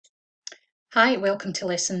Hi, welcome to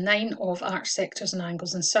lesson 9 of arc sectors and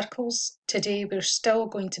angles in circles. Today we're still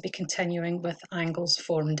going to be continuing with angles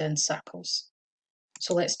formed in circles.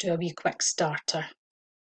 So let's do a wee quick starter.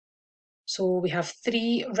 So we have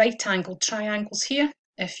 3 right-angled triangles here.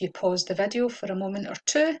 If you pause the video for a moment or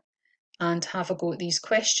two and have a go at these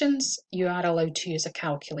questions, you are allowed to use a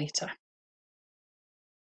calculator.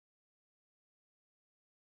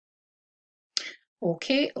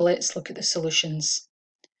 Okay, let's look at the solutions.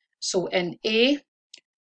 So in A,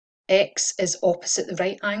 x is opposite the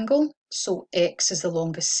right angle, so x is the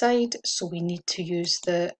longest side, so we need to use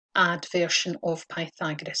the add version of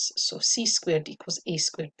Pythagoras. So c squared equals a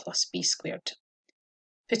squared plus b squared.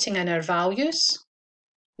 Putting in our values,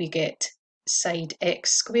 we get side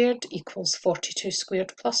x squared equals 42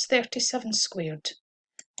 squared plus 37 squared.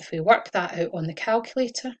 If we work that out on the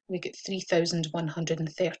calculator, we get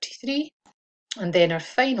 3,133. And then our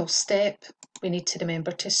final step, we need to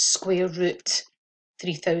remember to square root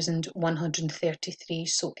 3,133,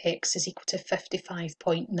 so x is equal to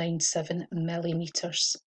 55.97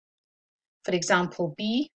 millimetres. For example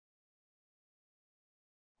B,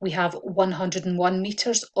 we have 101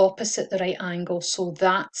 metres opposite the right angle, so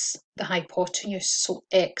that's the hypotenuse, so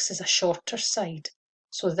x is a shorter side.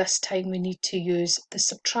 So this time we need to use the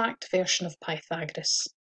subtract version of Pythagoras.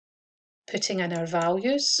 Putting in our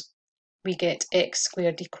values, we get x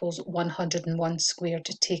squared equals 101 squared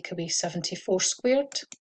to take away 74 squared,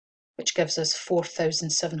 which gives us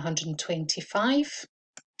 4,725.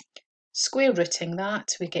 Square rooting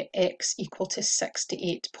that, we get x equal to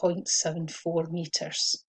 68.74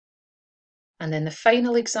 metres. And then the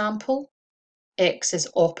final example, x is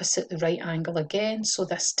opposite the right angle again, so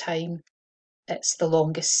this time it's the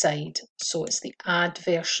longest side, so it's the add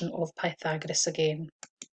version of Pythagoras again.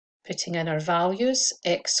 Putting in our values,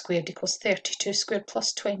 x squared equals 32 squared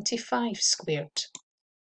plus 25 squared,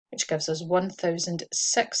 which gives us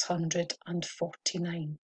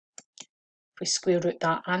 1,649. If we square root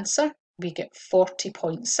that answer, we get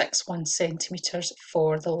 40.61 centimetres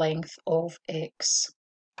for the length of x.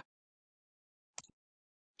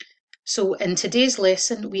 So in today's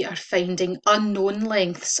lesson, we are finding unknown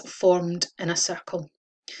lengths formed in a circle.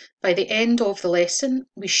 By the end of the lesson,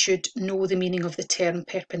 we should know the meaning of the term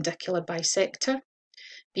perpendicular bisector,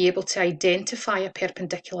 be able to identify a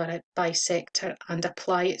perpendicular bisector and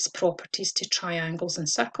apply its properties to triangles and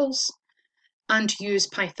circles, and use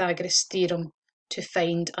Pythagoras' theorem to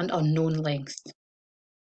find an unknown length.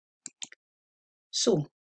 So,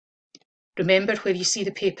 remember where you see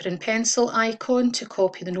the paper and pencil icon to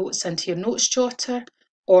copy the notes into your notes jotter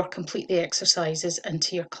or complete the exercises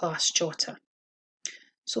into your class jotter.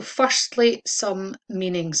 So firstly, some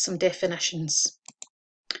meanings, some definitions.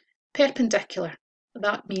 Perpendicular,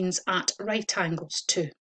 that means at right angles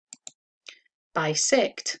to.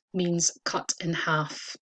 Bisect means cut in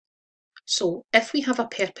half. So if we have a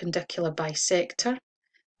perpendicular bisector,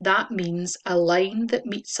 that means a line that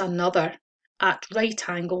meets another at right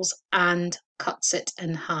angles and cuts it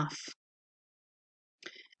in half.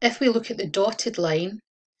 If we look at the dotted line,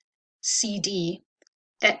 CD,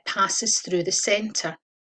 it passes through the centre.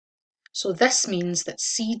 So this means that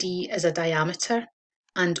CD is a diameter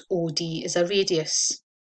and OD is a radius.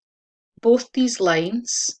 Both these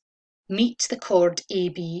lines meet the chord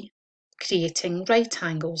AB, creating right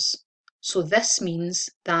angles. So this means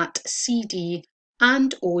that CD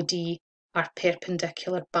and OD are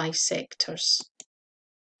perpendicular bisectors.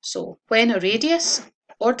 So when a radius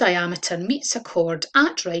or diameter meets a chord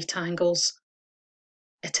at right angles,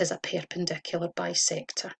 it is a perpendicular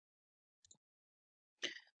bisector.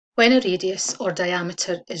 When a radius or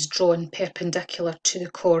diameter is drawn perpendicular to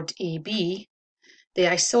the chord AB, the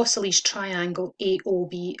isosceles triangle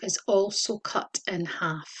AOB is also cut in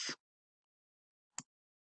half.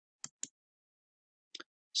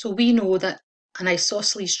 So we know that an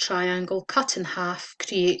isosceles triangle cut in half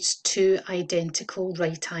creates two identical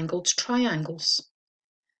right-angled triangles.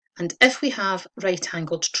 And if we have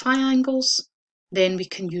right-angled triangles, then we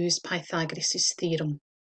can use Pythagoras' theorem.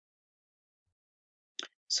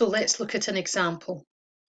 So let's look at an example.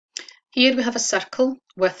 Here we have a circle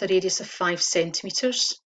with a radius of 5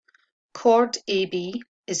 centimetres. Chord AB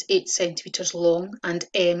is 8 centimetres long and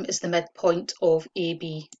M is the midpoint of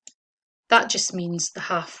AB. That just means the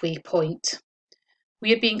halfway point.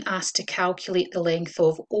 We are being asked to calculate the length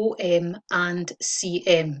of OM and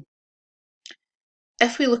CM.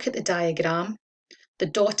 If we look at the diagram, the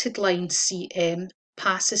dotted line CM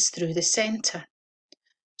passes through the centre.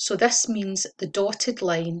 So this means the dotted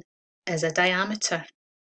line is a diameter.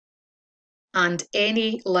 And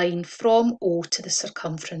any line from O to the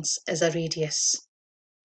circumference is a radius.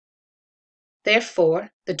 Therefore,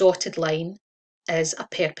 the dotted line is a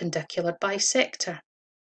perpendicular bisector.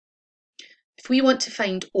 If we want to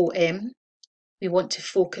find OM, we want to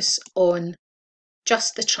focus on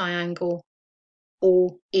just the triangle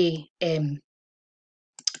OAM.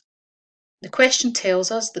 The question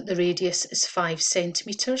tells us that the radius is 5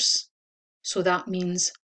 centimetres, so that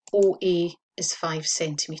means OA is 5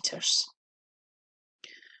 centimetres.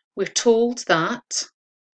 We're told that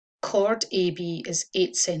chord AB is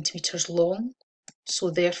 8 centimetres long, so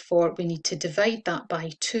therefore we need to divide that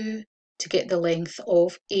by 2 to get the length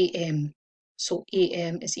of AM. So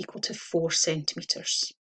AM is equal to 4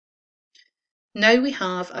 centimetres. Now we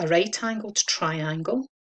have a right-angled triangle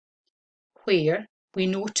where we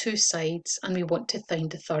know two sides and we want to find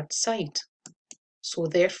the third side. So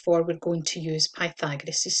therefore we're going to use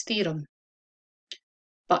Pythagoras' theorem.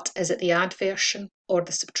 But is it the add version or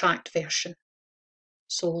the subtract version?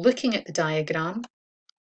 So looking at the diagram,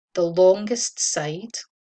 the longest side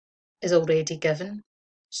is already given,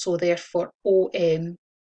 so therefore OM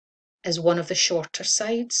is one of the shorter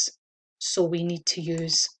sides, so we need to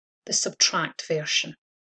use the subtract version.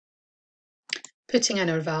 Putting in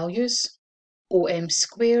our values, OM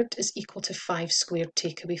squared is equal to 5 squared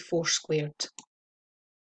take away 4 squared.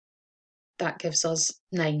 That gives us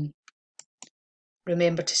 9.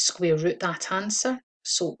 Remember to square root that answer,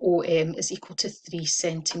 so OM is equal to 3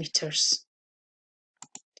 centimetres.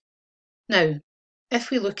 Now,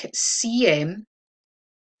 if we look at CM,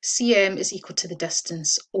 CM is equal to the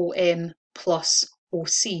distance OM plus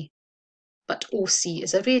OC, but OC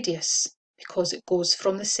is a radius because it goes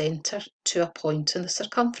from the centre to a point in the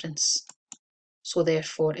circumference. So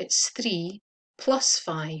therefore it's 3 plus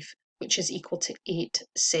 5, which is equal to 8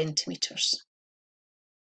 centimetres.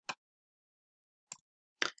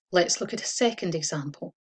 Let's look at a second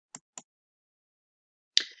example.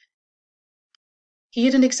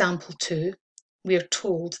 Here in example 2, we are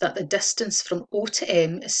told that the distance from O to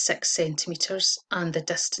M is 6 centimetres and the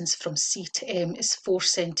distance from C to M is 4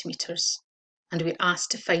 centimetres, and we're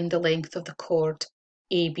asked to find the length of the chord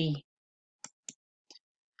AB.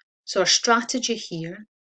 So our strategy here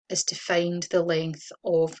is to find the length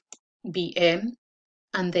of BM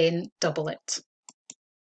and then double it.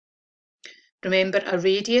 Remember, a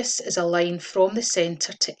radius is a line from the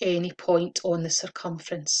centre to any point on the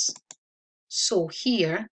circumference. So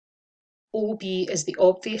here, OB is the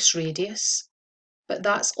obvious radius, but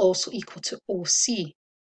that's also equal to OC.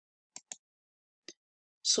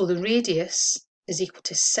 So the radius is equal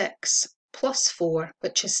to 6 plus 4,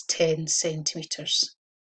 which is 10 centimetres.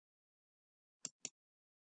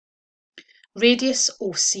 Radius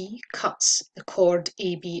OC cuts the chord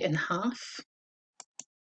AB in half.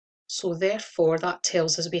 So therefore that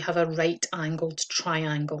tells us we have a right-angled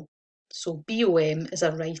triangle. So BOM is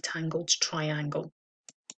a right-angled triangle.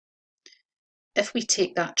 If we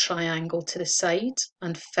take that triangle to the side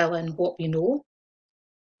and fill in what we know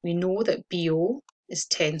that BO is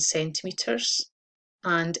 10 centimetres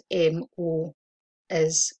and MO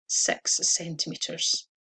is 6 centimetres.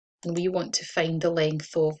 And we want to find the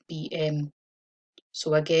length of BM.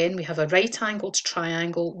 So again, we have a right-angled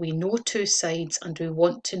triangle, we know two sides and we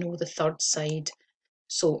want to know the third side,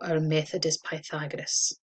 so our method is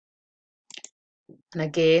Pythagoras. And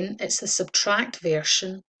again, it's the subtract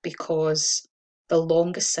version because the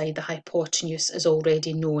longest side, the hypotenuse, is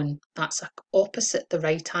already known. That's opposite the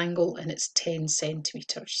right angle and it's 10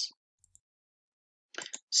 centimetres.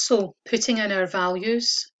 So putting in our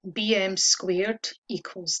values, BM squared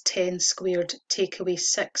equals 10 squared take away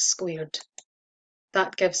 6 squared.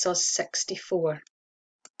 That gives us 64.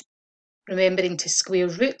 Remembering to square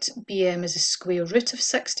root, BM is a square root of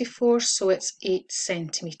 64, so it's 8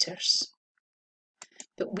 centimetres.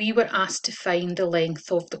 But we were asked to find the length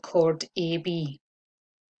of the chord AB.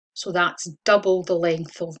 So that's double the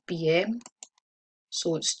length of BM.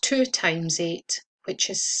 So it's 2 times 8, which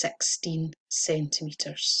is 16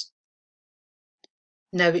 centimetres.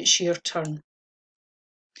 Now it's your turn.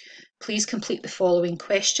 Please complete the following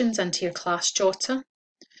questions into your class jotter.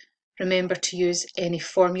 Remember to use any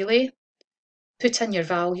formulae, put in your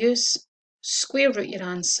values, square root your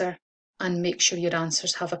answer, and make sure your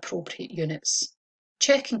answers have appropriate units.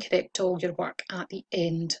 Check and correct all your work at the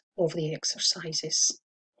end of the exercises.